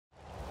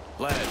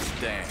Let's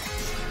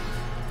dance.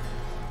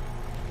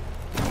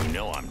 You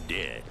know I'm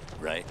dead,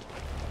 right?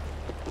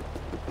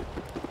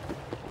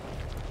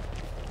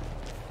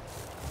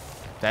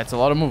 That's a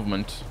lot of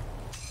movement.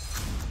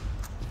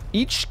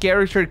 Each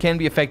character can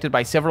be affected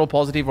by several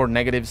positive or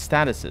negative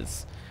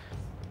statuses.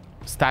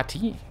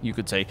 Stati, you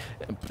could say.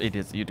 It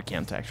is, you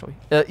can't actually.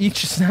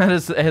 Each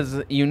status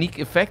has unique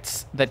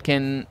effects that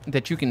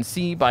you can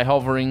see by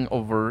hovering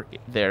over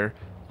their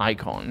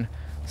icon.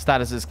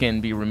 Statuses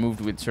can be removed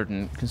with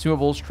certain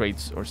consumables,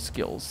 traits, or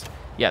skills.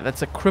 Yeah,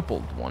 that's a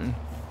crippled one,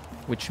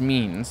 which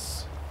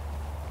means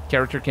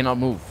character cannot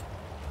move.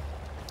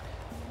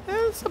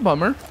 It's a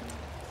bummer.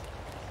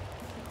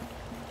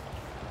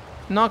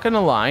 Not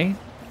gonna lie.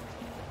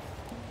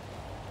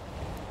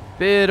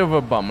 Bit of a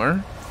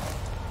bummer.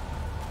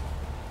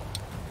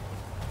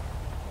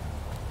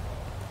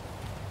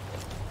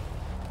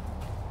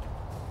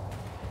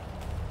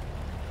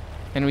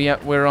 And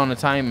we're on a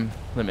time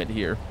limit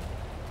here.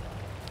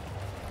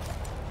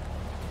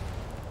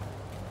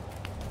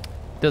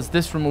 Does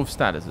this remove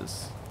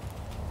statuses?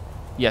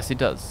 Yes, it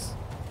does.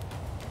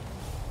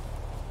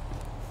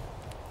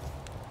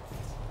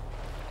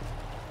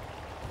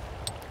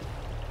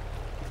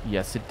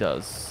 Yes, it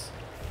does.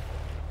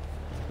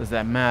 Does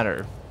that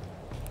matter?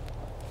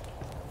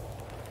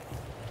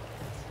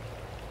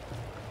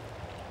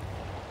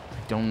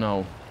 I don't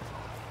know.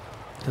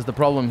 Because the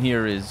problem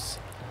here is,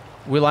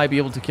 will I be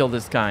able to kill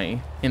this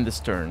guy in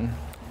this turn?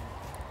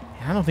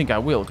 I don't think I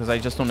will, because I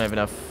just don't have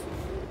enough.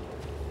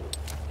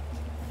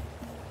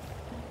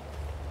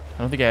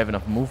 I don't think I have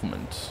enough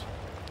movement.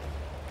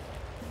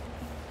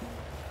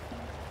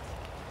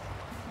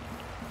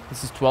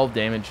 This is 12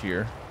 damage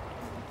here.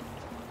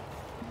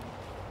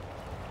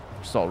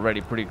 It's already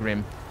pretty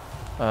grim.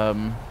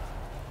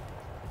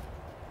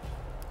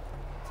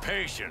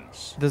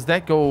 Patience. Does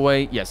that go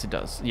away? Yes, it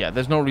does. Yeah,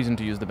 there's no reason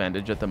to use the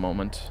bandage at the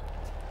moment.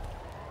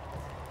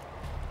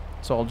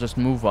 So I'll just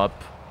move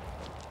up.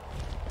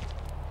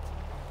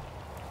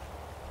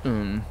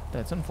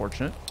 That's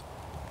unfortunate.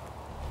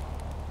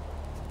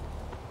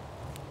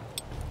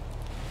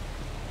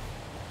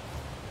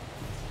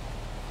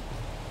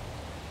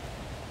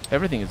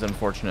 Everything is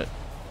unfortunate.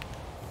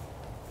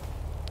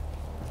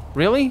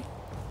 Really?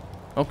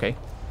 Okay.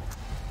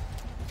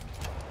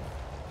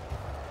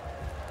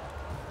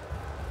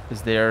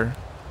 Is there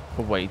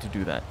a way to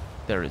do that?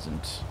 There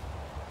isn't.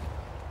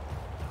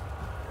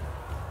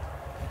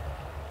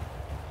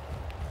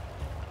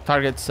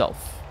 Target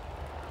self.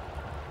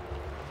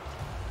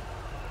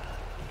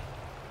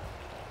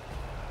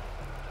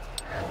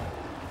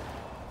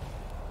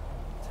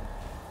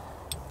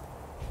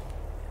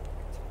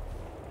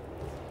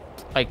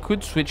 I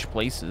could switch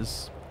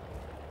places.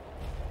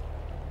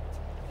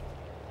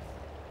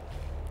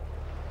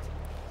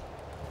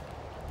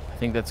 I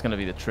think that's gonna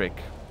be the trick.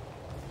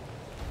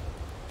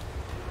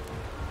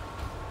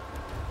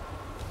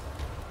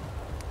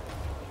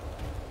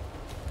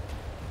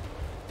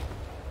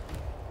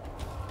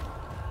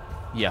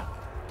 Yeah.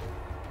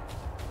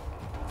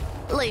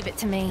 Leave it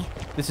to me.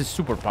 This is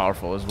super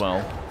powerful as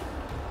well.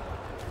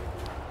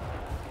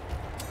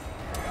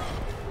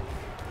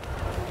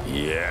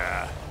 Yeah.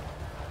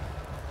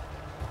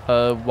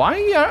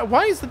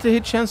 Why is the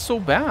hit chance so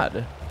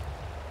bad?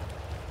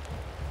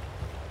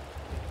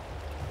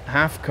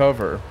 Half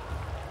cover.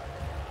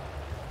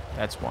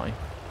 That's why.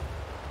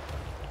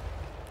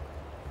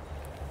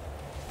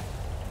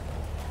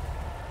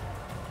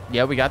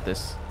 Yeah, we got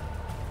this.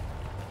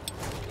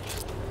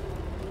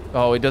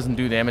 Oh, it doesn't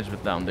do damage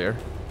with down there.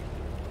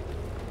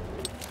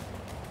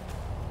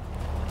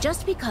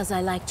 Just because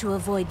I like to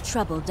avoid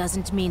trouble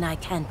doesn't mean I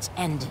can't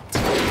end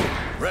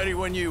it. Ready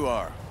when you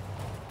are.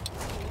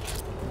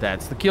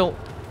 That's the kill.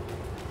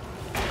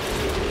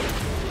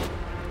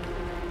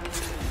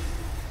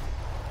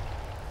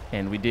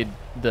 And we did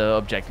the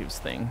objectives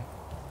thing.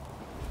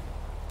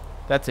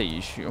 That's a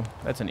issue.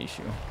 That's an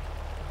issue.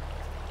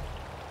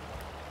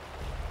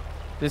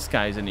 This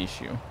guy's an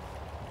issue.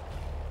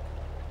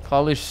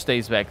 Kalish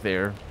stays back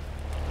there.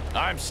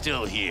 I'm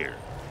still here.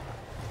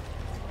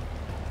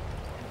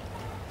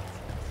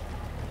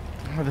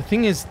 The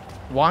thing is,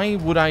 why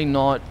would I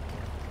not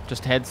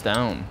just heads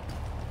down?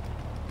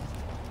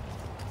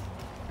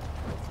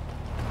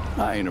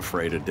 I ain't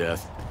afraid of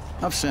death.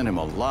 I've sent him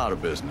a lot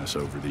of business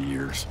over the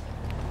years.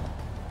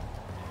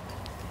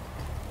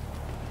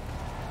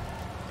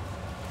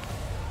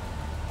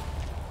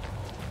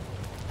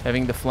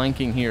 Having the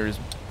flanking here is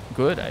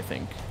good, I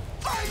think.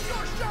 Find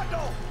your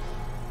shadow!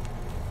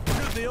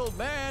 Shoot the old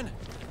man.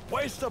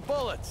 Waste the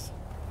bullets.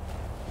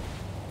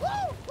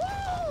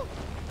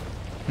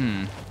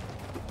 Hmm.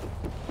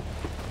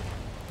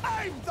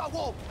 Aim the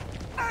wolf!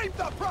 Aim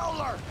the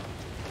prowler!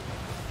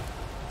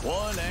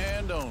 One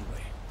and only.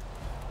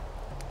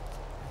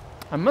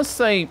 I must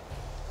say,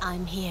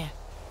 I'm here.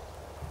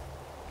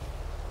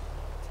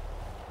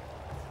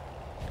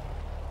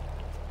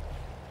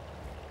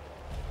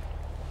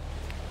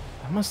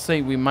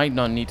 we might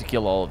not need to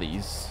kill all of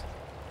these.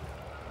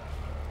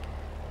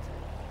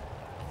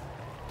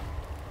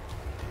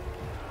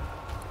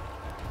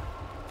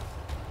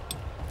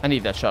 I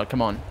need that shot.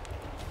 Come on.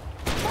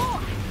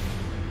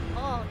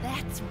 Oh,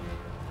 that's...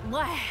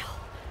 wow.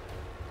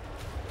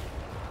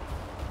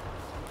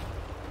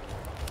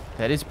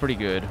 That is pretty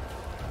good.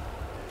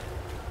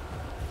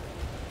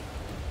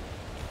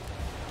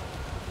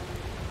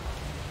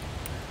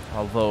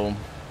 Although...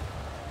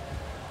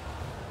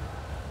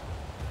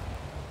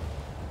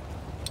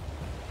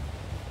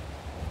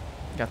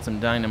 got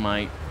some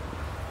dynamite.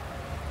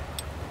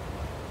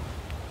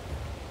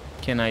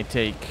 Can I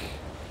take...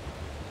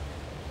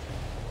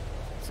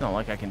 It's not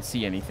like I can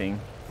see anything.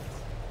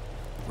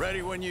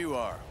 Ready when you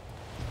are.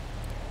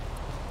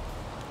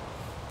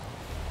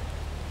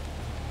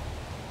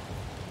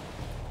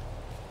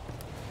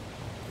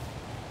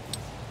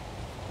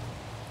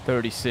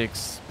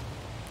 $36.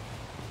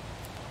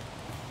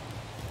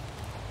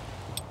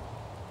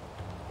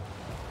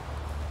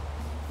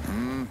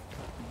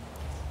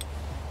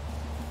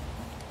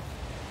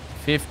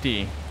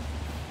 $50.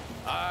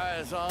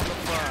 Eyes on the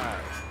prize.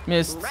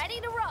 Missed.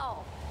 Ready to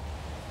roll.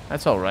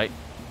 That's all right.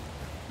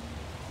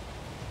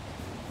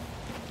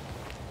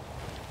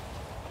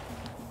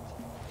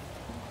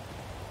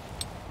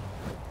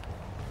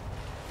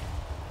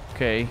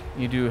 Okay,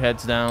 you do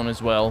heads down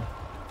as well,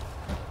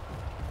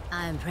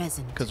 I'm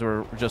present. because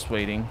we're just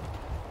waiting.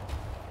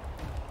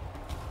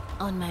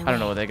 On my way. I don't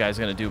know what that guy's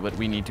gonna do, but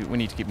we need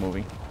to keep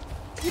moving.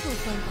 People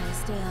think I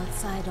stay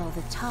outside all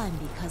the time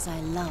because I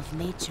love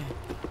nature.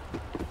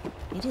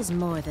 It is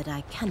more that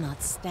I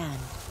cannot stand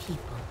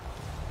people.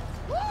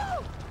 Woo!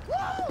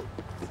 Woo!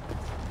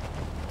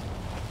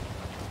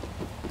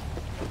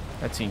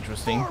 That's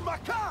interesting. For my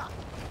car!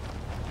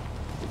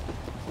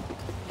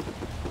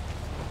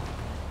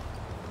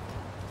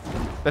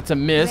 That's a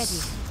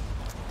miss. Ready.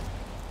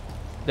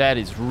 That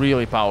is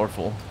really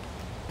powerful.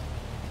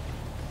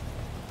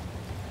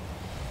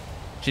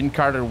 Jin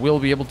Carter will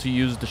be able to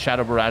use the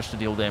Shadow Barrage to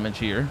deal damage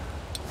here.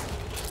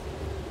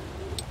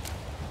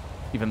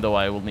 Even though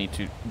I will need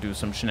to do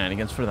some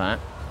shenanigans for that.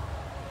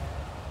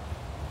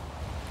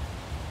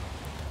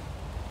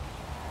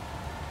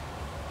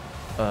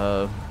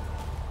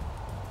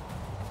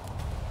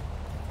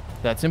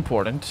 That's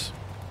important.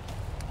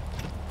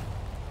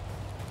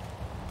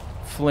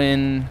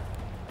 Flynn.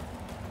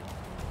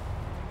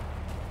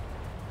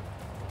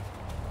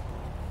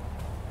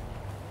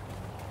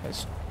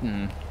 Has,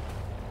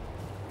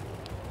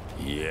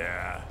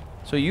 Yeah.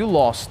 So you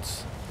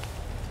lost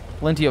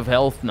plenty of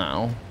health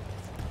now.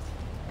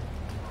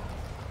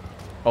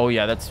 Oh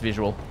yeah, that's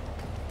visual.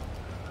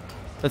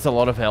 That's a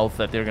lot of health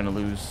that they're gonna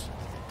lose.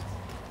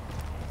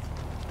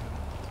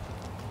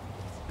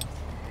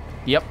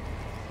 Yep.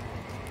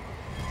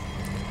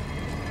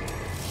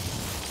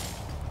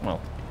 Well,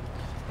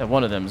 that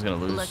one of them is gonna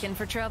lose. Looking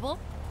for trouble?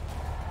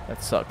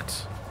 That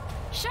sucked.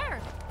 Sure.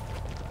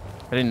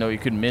 I didn't know you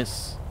could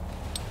miss.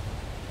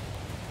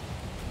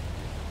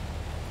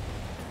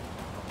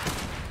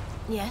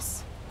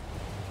 Yes.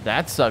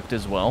 That sucked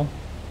as well.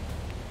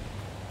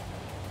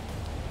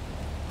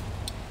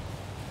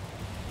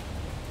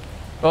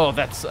 Oh,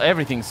 that's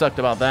everything sucked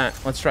about that.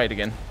 Let's try it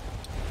again.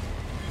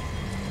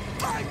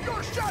 I'm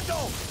your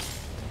shadow!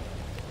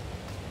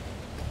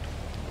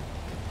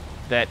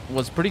 That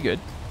was pretty good.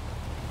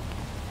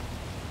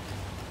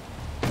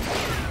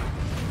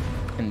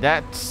 And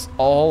that's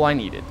all I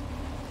needed.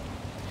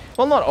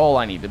 Well, not all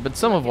I needed, but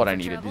some of what I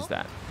needed is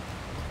that.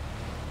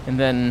 And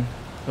then,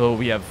 oh,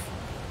 we have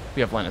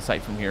line of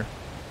sight from here.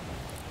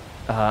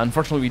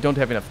 Unfortunately, we don't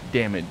have enough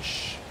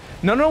damage.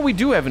 No, we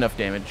do have enough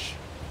damage.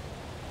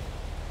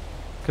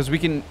 Because we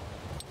can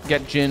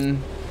get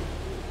Jin.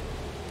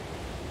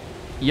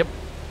 Yep.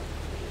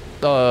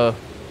 I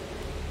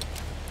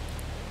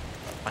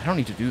don't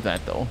need to do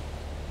that, though.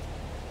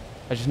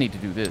 I just need to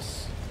do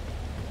this.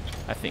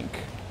 I think.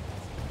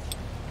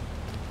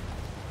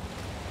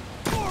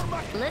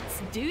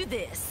 Let's do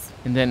this.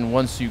 And then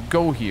once you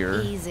go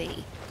here,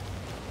 Easy.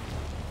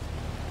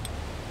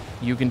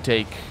 you can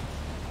take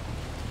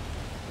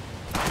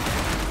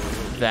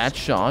that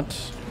shot.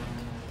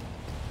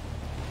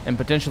 And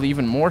potentially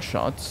even more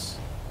shots.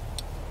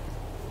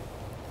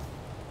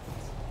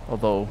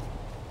 Although,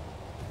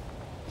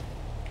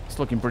 it's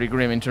looking pretty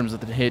grim in terms of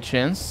the hit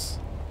chance.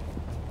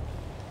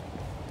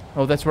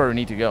 Oh, that's where we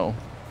need to go.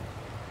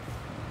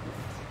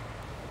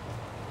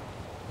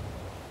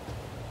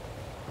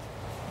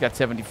 Got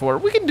 74.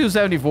 We can do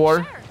 74,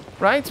 Sure.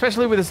 right?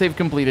 Especially with the save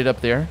completed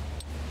up there.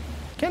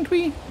 Can't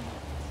we?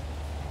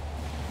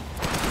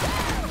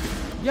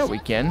 Yeah, we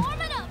can.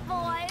 Warm it up,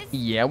 boys.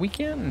 Yeah, we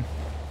can.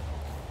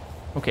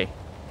 Okay,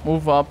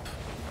 move up.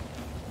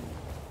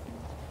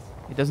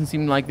 It doesn't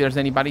seem like there's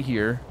anybody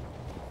here.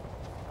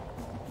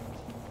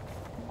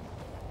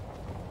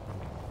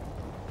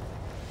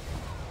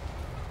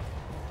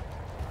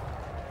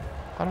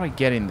 How do I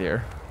get in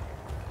there?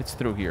 It's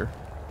through here.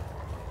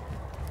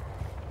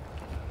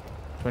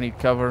 Do I need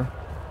cover?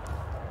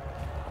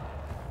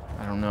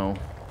 I don't know.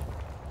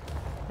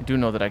 I do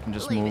know that I can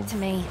just Leave move. it to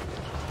me.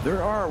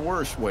 There are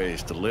worse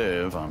ways to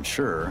live, I'm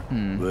sure,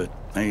 but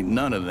ain't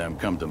none of them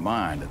come to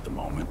mind at the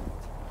moment.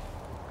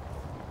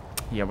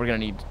 Yeah, we're gonna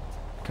need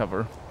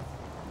cover.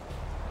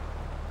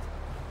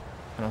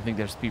 I don't think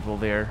there's people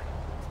there.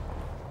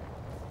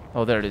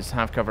 Oh, there it is.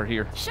 Half cover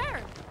here.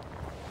 Sure.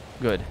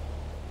 Good.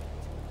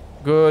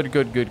 Good,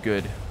 good, good,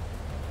 good.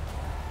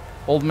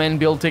 Old man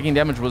Bill taking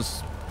damage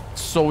was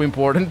so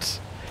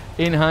important.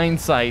 In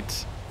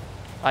hindsight,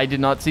 I did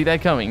not see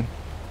that coming.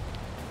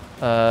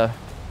 And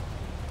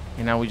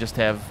now we just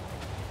have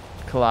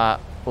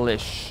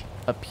Kalish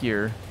up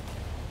here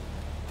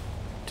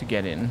to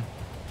get in.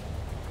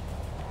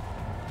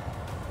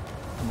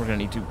 We're gonna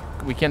need to...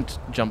 We can't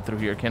jump through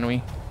here, can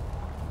we?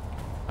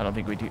 I don't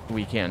think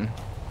we can.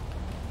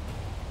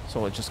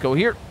 So let's just go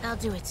here. I'll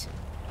do it.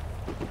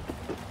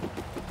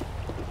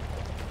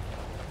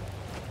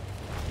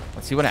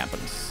 Let's see what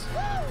happens.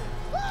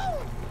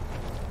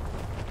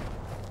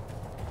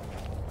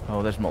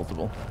 Oh, there's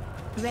multiple.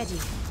 Ready.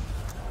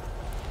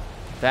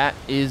 That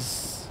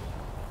is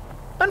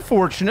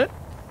unfortunate.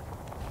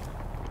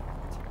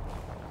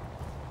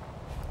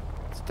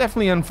 It's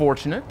definitely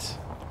unfortunate.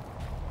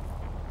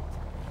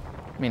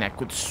 I mean, I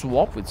could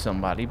swap with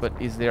somebody, but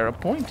is there a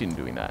point in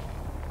doing that?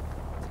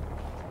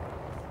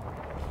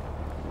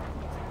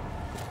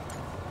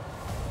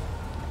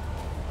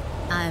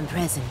 I am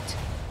present.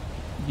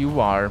 You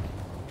are.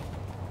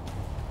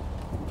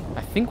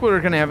 I think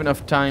we're gonna have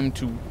enough time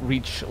to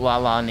reach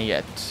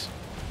Lalaniet.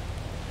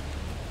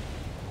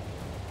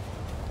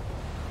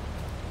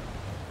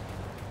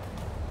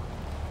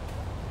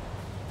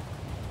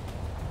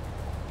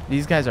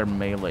 These guys are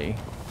melee.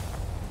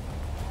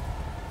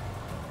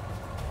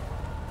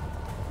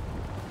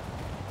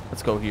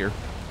 Let's go here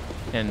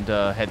and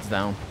heads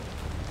down.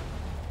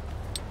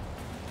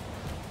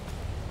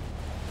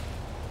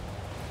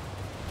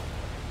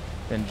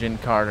 Then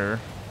Jyn Carter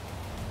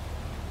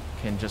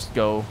can just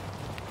go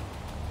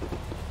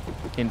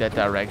in that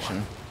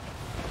direction.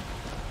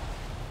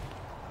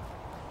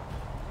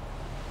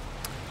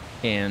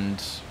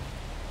 And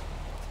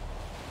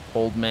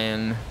Old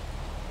Man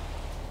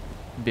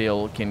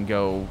Bill can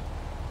go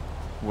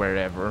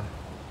wherever.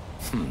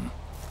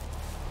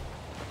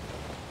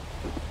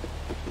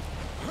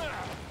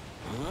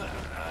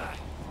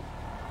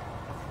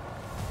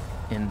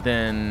 And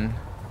then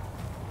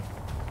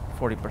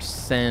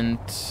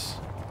 40%.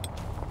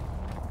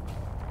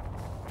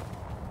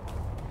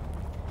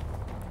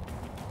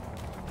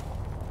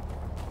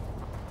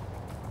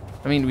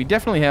 I mean, we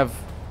definitely have...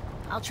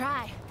 I'll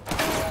try.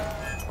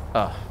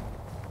 I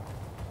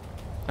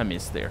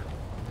missed there.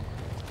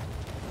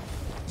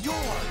 Your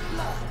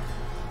blood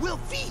will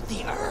feed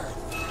the earth.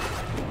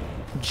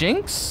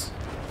 Jinx?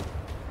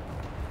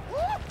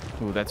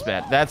 Ooh, that's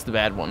bad. That's the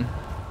bad one.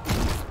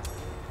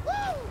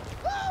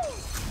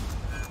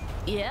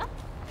 Yeah?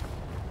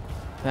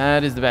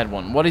 That is the bad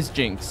one. What is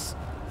Jinx?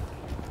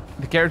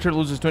 The character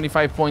loses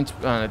 25 points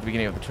at the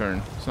beginning of the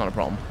turn. It's not a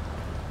problem.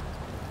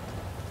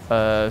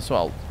 So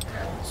I'll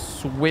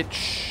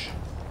switch.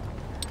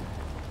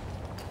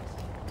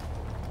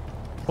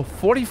 Oh,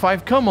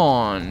 45. Come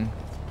on.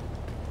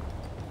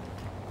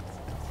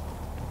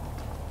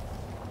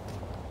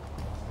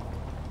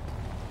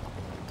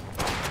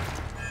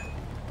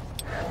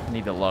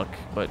 Need the luck,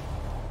 but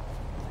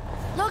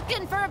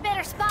Looking for a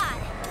better spot.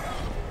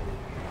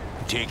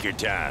 Take your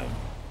time.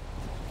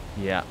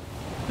 yeah.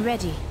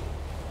 Ready.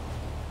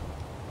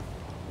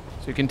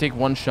 So you can take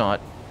one shot.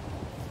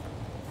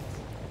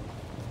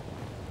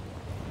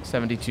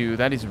 72.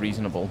 That is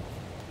reasonable.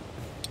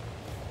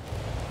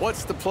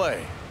 What's the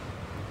play?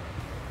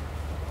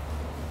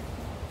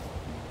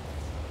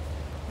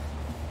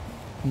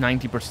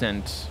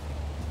 %.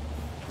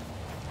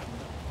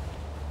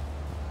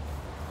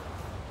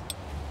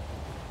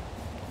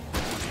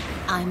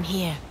 I'm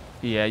here.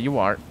 Yeah, you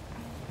are.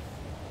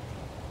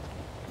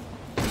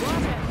 Water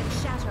can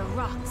shatter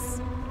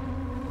rocks.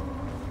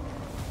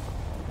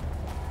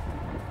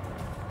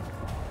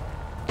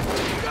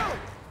 Go!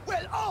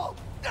 We'll all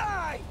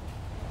die!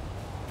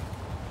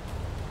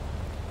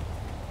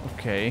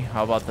 Okay,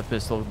 how about the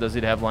pistol? Does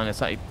it have line of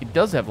sight? It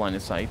does have line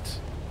of sight.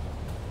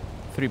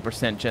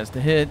 3% chance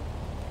to hit.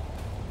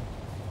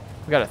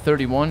 We got a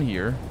 31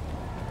 here.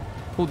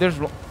 Oh, there's...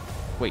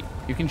 Wait,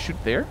 you can shoot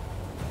there?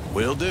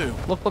 Will do.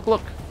 Look, look,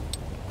 look.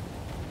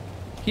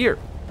 Here.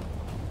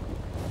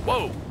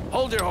 Whoa!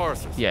 Hold your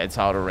horses. Yeah, it's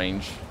out of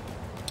range.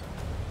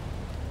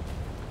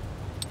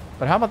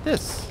 But how about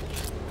this?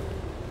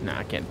 Nah,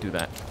 I can't do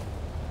that.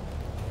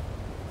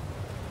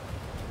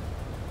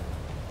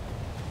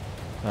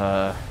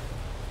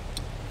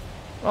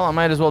 Well, I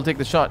might as well take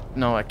the shot.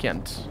 No, I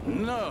can't.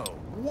 No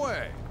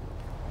way.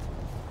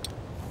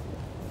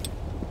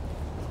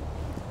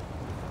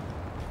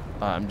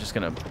 I'm just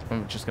gonna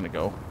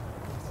go.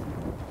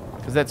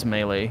 Because that's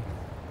melee.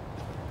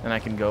 And I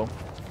can go.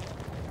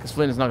 Because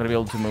Flynn is not gonna be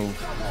able to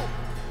move.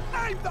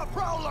 I'm the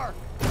prowler!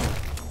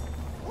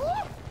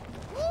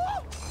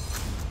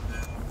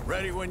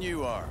 Ready when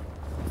you are.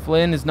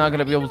 Flynn is not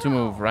gonna be able to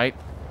move, right?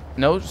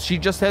 No, she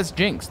just has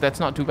Jinx. That's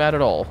not too bad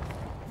at all.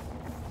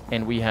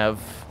 And we have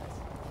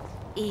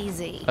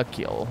Easy. a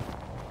kill.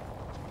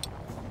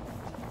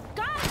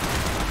 Got it.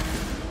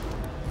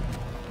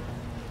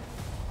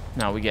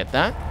 Now we get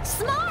that.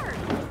 Smart.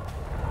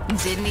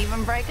 Didn't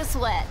even break a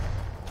sweat.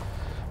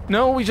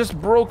 No, we just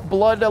broke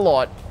blood a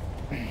lot.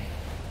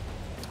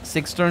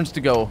 6 turns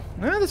to go.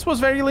 This was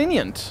very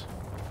lenient,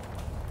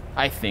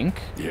 I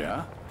think.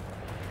 Yeah?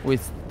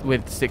 With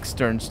 6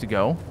 turns to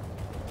go.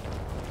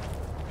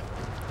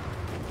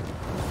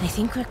 I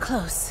think we're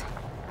close.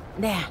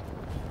 There.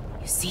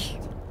 You see?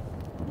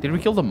 Did we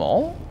kill them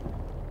all?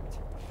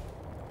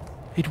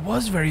 It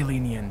was very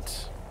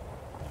lenient.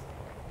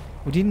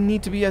 We didn't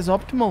need to be as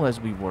optimal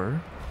as we were.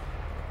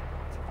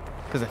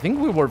 Because I think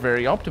we were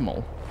very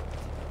optimal.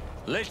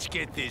 Let's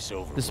get this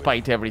over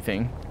Despite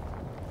everything.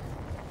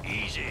 with.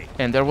 Easy.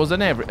 And there was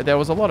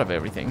a lot of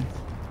everything.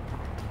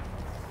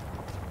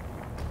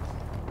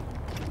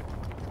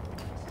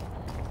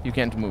 You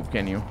can't move,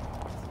 can you?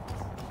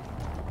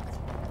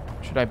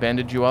 Should I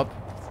bandage you up?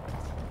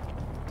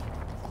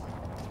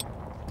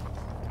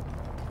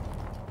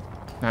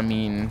 I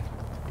mean...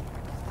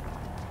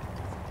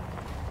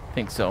 I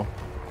think so.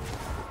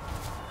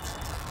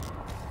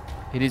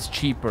 It is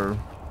cheaper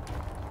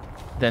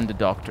than the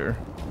doctor.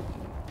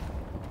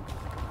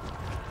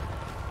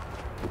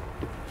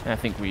 And I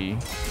think we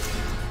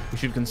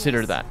should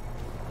consider that.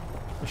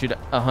 We should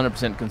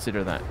 100%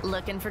 consider that.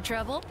 Looking for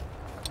trouble?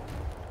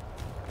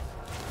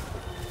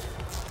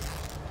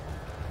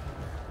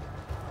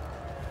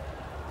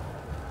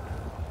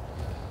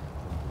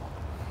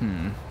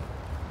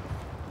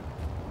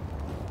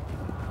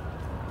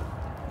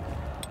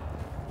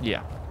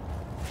 Yeah.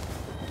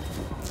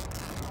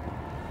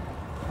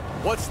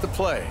 What's the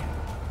play?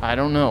 I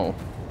don't know.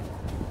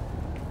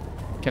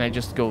 Can I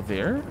just go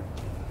there?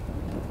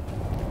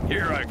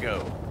 Here I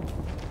go.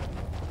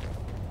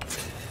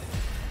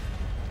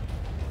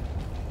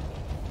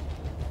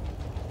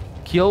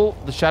 Kill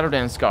the Shadow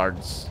Dance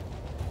guards.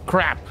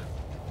 Crap.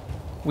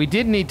 We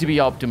did need to be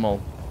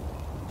optimal.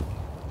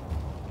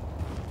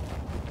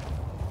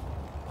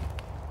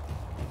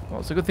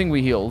 Well, it's a good thing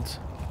we healed.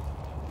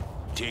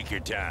 Take your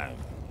time.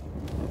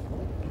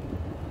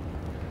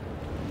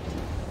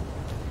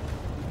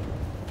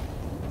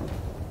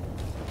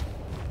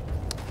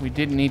 We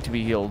did need to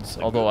be healed,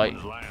 although I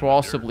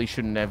possibly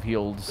shouldn't have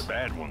healed. The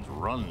bad ones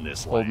run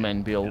this Old land.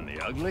 Man Bill. And the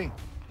ugly?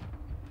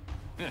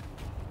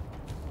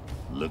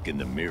 Look in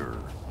the mirror.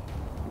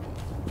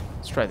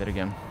 Let's try that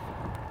again.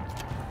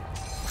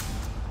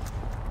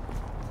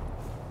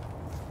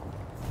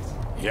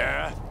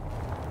 Yeah?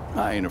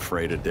 I ain't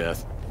afraid of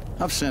death.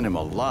 I've sent him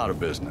a lot of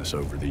business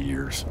over the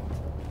years.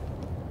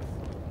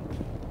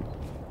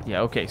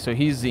 Yeah, okay, so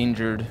he's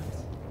injured,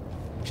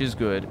 which is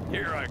good.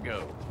 Here I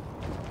go.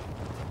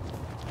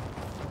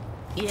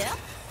 Yeah.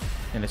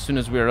 And as soon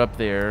as we're up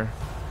there...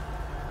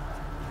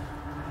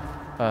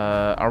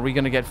 are we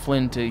gonna get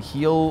Flynn to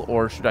heal,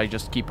 or should I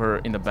just keep her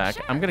in the back?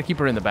 I'm gonna keep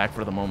her in the back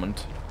for the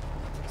moment.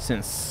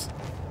 Since...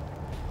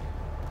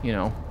 you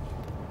know...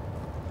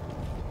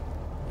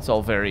 it's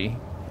all very...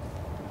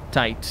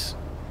 tight.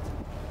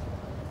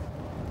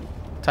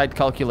 Tight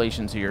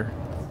calculations here.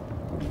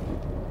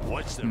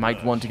 What's the Might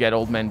rush? want to get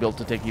Old Man Bill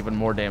to take even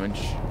more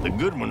damage. The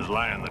good ones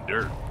lie in the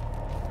dirt.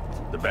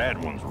 The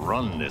bad ones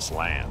run this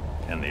land.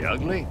 And the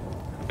ugly?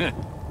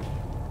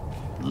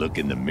 Look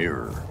in the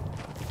mirror.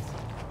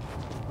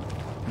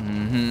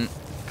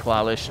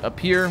 Klalish up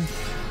here.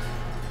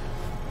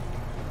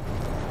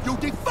 You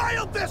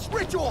defiled this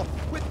ritual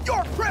with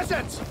your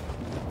presence!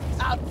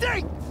 I'll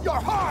take your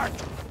heart!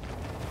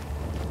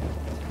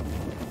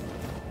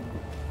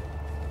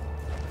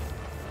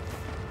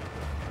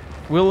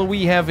 Will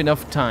we have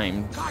enough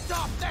time Cut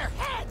off their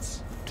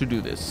heads! to do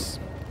this?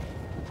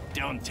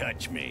 Don't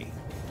touch me.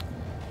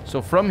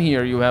 So from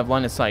here, you have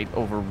line of sight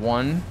over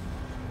 1,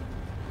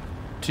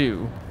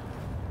 2,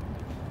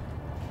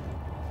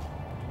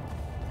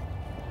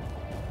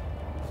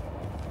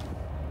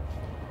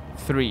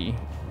 3.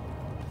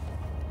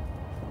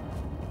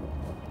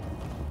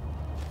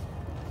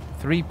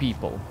 3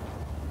 people.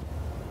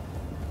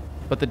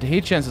 But the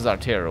hit chances are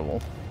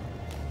terrible.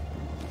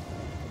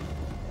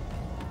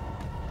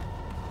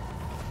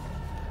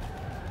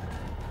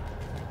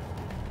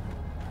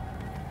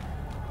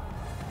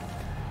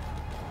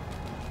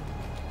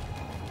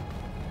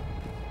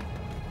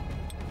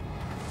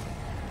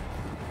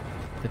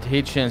 The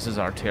hit chances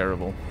are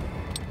terrible.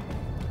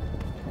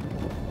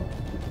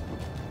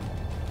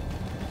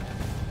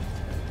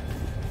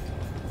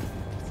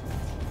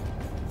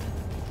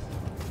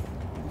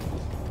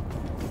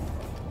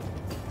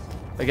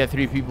 I got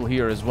 3 people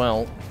here as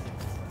well.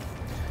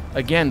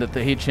 Again, that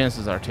the hit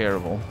chances are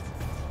terrible.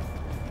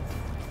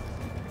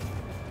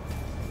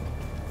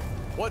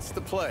 What's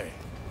the play?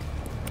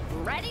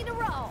 Ready to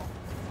roll.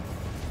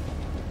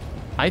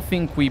 I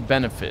think we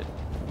benefit.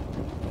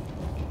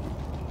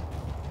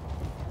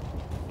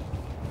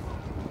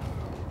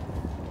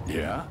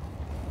 Yeah?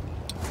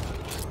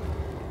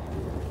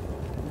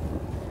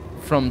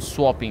 From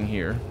swapping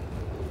here.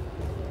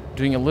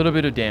 Doing a little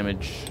bit of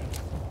damage.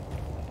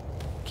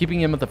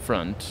 Keeping him at the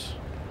front.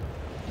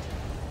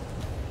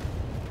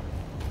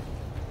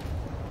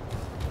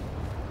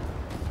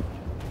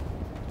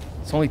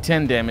 It's only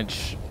 10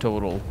 damage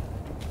total.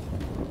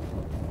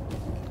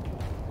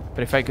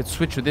 But if I could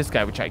switch with this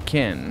guy, which I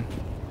can,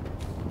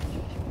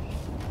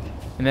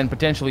 and then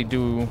potentially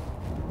do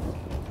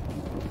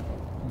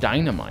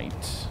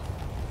dynamite,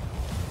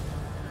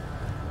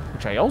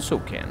 which I also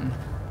can.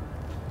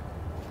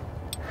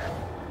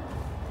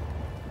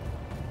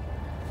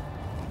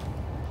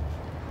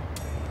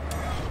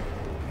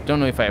 Don't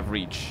know if I have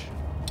reach.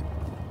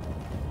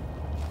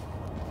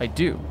 I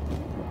do.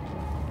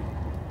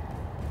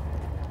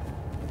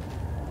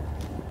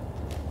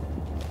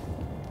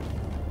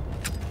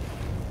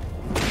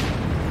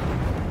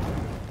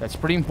 That's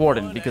pretty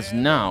important because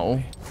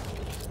now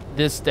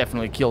this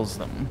definitely kills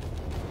them.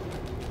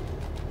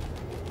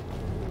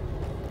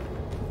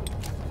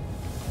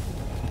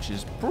 Which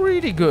is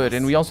pretty good.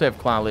 And we also have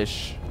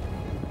Clalish,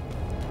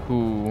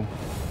 who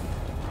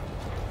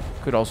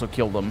could also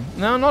kill them.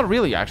 No, not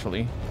really,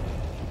 actually.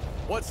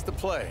 What's the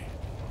play?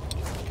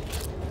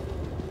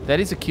 That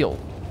is a kill.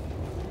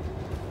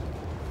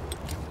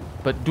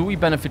 But do we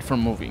benefit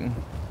from moving?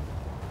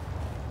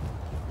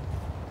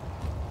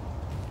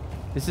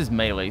 This is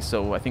melee,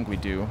 so I think we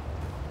do.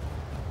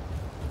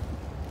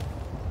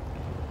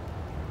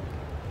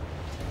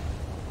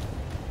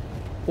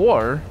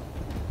 Or...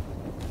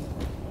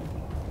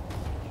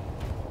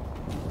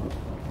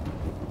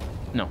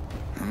 no.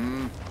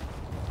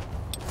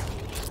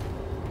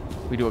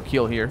 We do a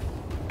kill here.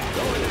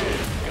 Going in,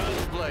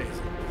 guns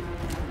blazing.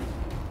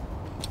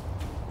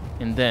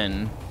 And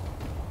then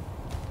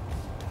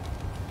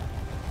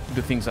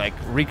do things like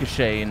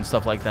ricochet and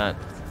stuff like that.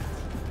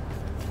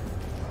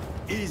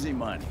 Easy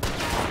money.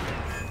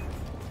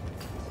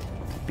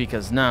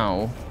 Because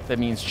now that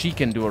means she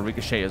can do a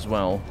ricochet as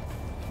well.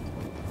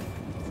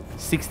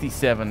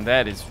 67,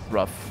 that is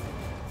rough.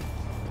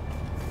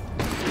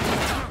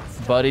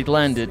 But it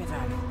landed.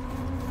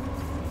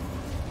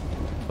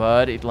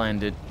 But it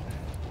landed.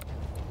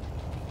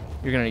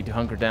 You're gonna need to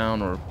hunker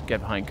down or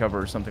get behind cover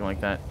or something like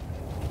that.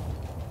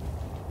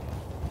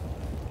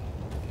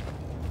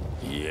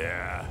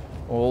 Yeah.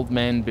 Old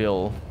Man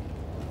Bill,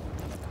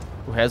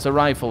 who has a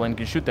rifle and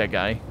can shoot that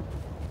guy.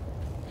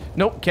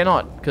 Nope,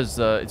 cannot, because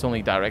it's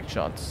only direct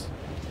shots.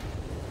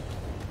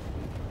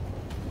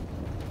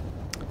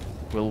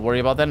 We'll worry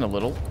about that in a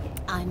little.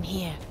 I'm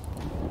here.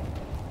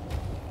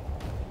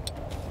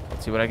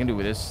 Let's see what I can do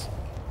with this.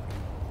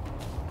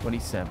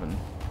 27.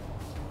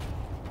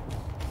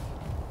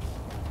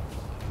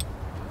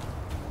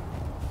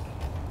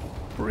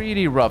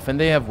 Pretty rough, and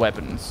they have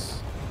weapons.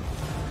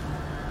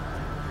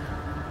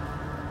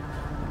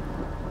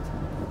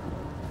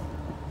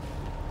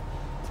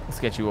 Let's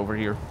get you over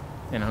here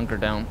and hunker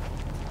down.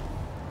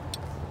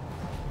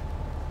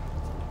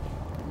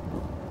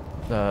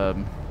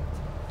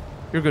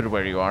 You're good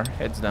where you are.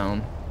 Heads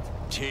down.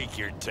 Take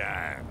your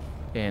time.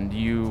 And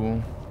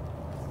you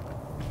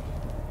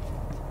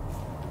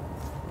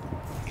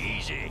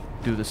Easy.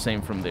 do the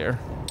same from there.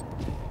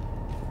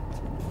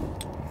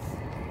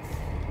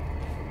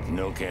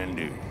 No can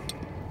do.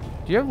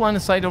 Do you have line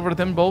of sight over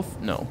them both?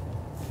 No.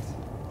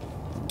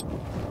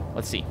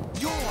 Let's see.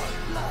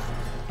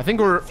 I think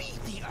we're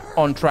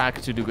on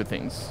track to do good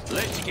things.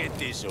 Let's get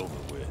this over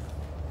with.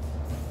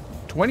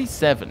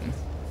 27.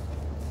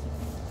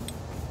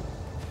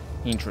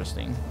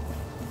 Interesting.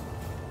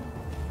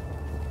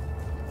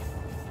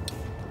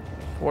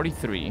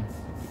 43.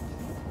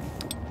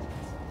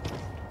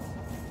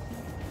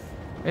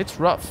 It's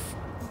rough.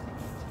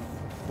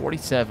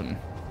 47.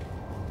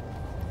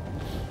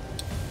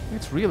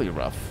 It's really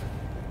rough.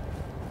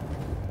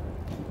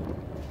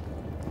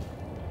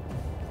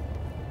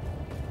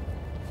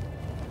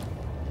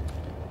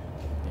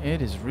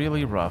 It is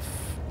really rough.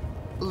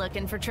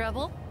 Looking for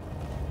trouble?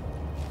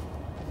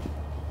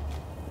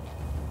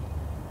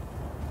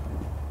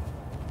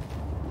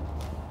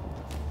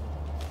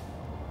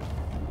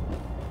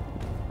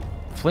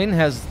 Flynn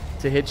has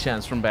the hit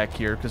chance from back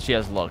here because she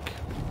has luck.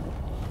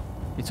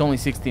 It's only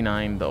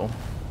 69 though,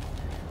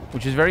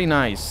 which is very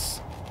nice,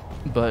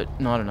 but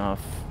not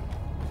enough.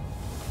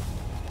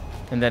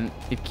 And then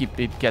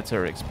it gets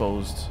her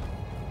exposed.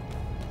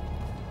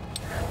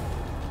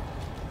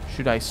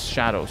 Should I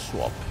shadow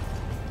swap?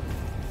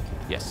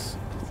 Yes.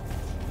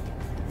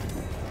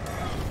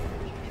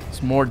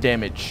 It's more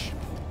damage.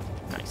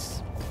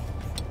 Nice.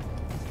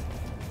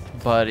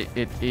 But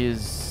it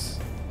is...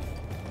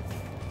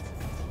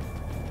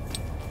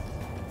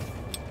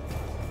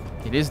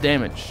 it is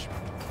damage.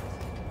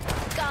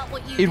 Got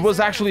what you It was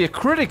deserve. actually a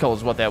critical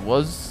is what that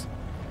was.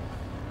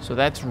 So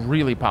that's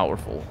really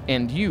powerful.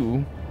 And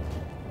you...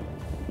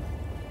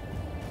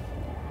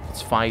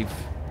 it's 5.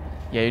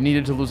 Yeah, you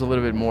needed to lose a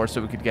little bit more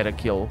so we could get a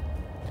kill.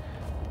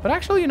 But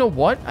actually, you know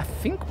what? I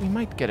think we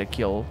might get a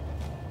kill.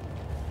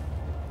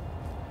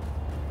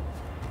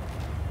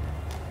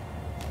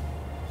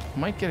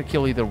 Might get a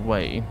kill either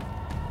way.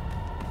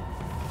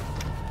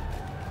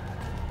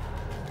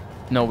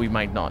 No, we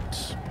might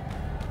not.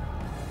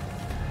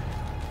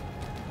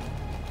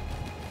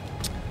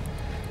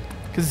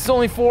 Because it's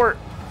only 4.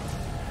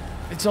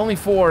 It's only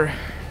 4.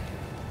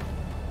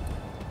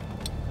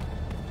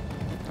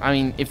 I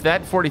mean, if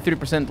that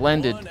 43%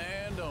 landed, One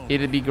and only.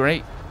 it'd be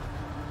great.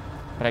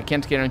 But I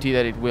can't guarantee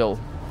that it will.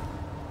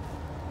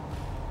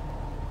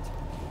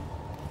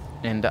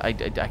 And I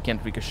can't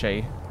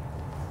ricochet.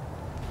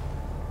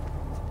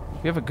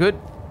 We have a good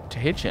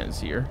hit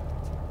chance here.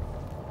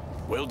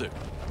 Will do.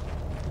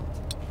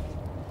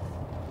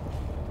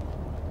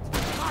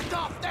 Knock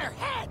off their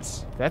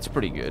heads! That's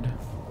pretty good.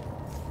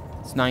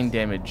 It's 9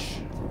 damage.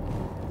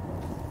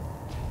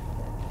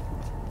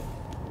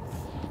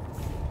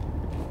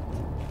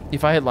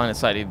 If I had line of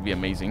sight, it'd be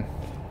amazing.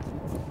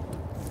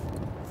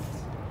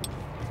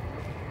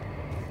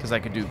 Because I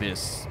could do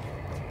this.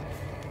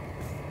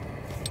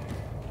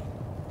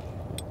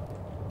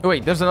 Oh,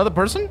 wait, there's another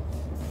person?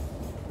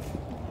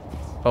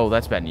 Oh,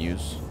 that's bad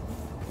news.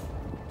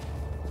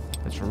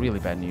 That's really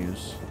bad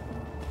news.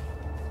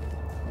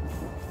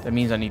 That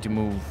means I need to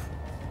move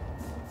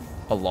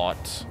a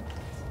lot.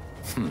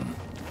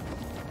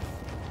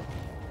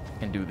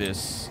 And do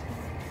this.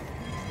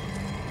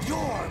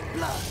 Your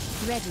blood!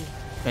 Ready.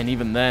 And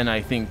even then,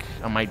 I think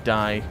I might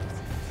die.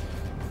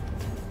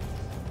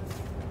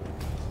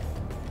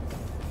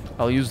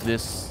 I'll use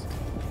this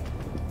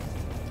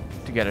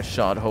to get a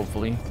shot,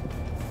 hopefully.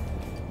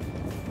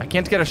 I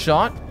can't get a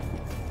shot?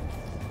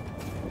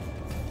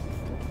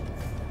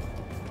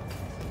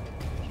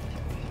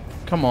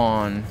 Come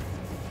on.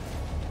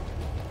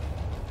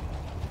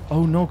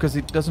 Oh no, because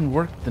it doesn't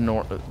work the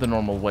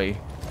normal way.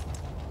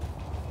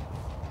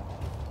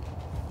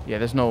 Yeah,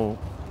 there's no...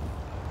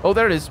 Oh,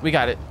 there it is. We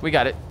got it. We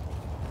got it.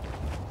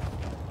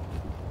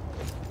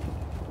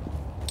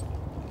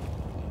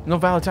 No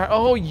Valatar.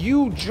 Oh,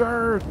 you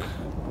jerk.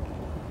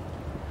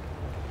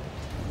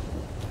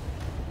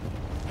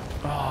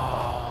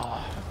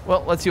 Oh.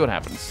 Well, let's see what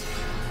happens.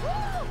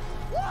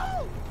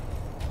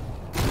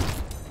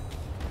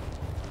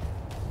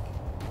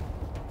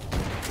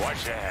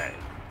 Watch ahead.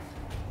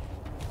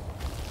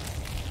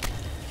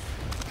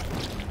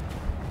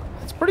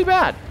 It's pretty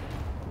bad.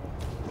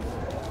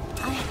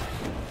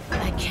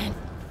 I can't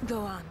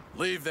go on.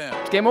 Leave them.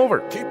 It's game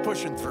over. Keep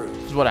pushing through.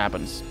 This is what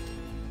happens.